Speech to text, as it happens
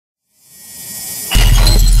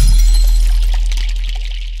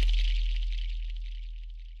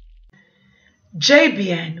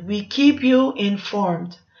JBN, we keep you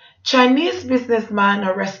informed. Chinese businessman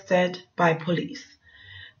arrested by police.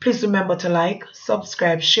 Please remember to like,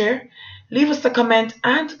 subscribe, share, leave us a comment,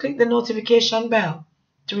 and click the notification bell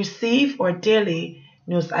to receive our daily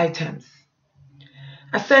news items.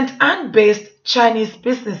 A St. Anne-based Chinese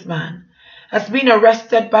businessman has been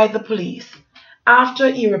arrested by the police after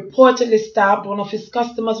he reportedly stabbed one of his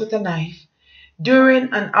customers with a knife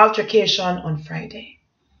during an altercation on Friday.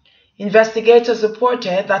 Investigators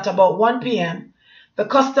reported that about 1 p.m., the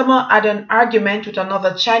customer had an argument with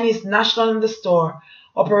another Chinese national in the store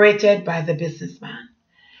operated by the businessman.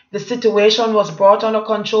 The situation was brought under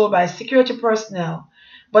control by security personnel,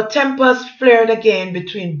 but tempers flared again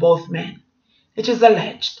between both men. It is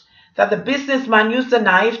alleged that the businessman used the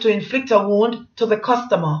knife to inflict a wound to the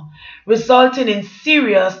customer, resulting in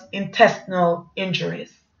serious intestinal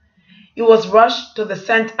injuries. He was rushed to the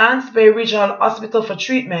St. Anne's Bay Regional Hospital for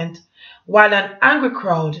treatment, while an angry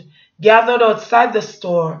crowd gathered outside the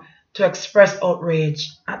store to express outrage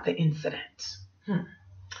at the incident.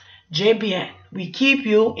 JBN, we keep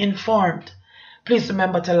you informed. Please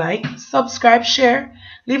remember to like, subscribe, share,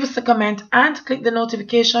 leave us a comment, and click the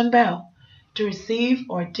notification bell to receive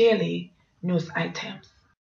our daily news items.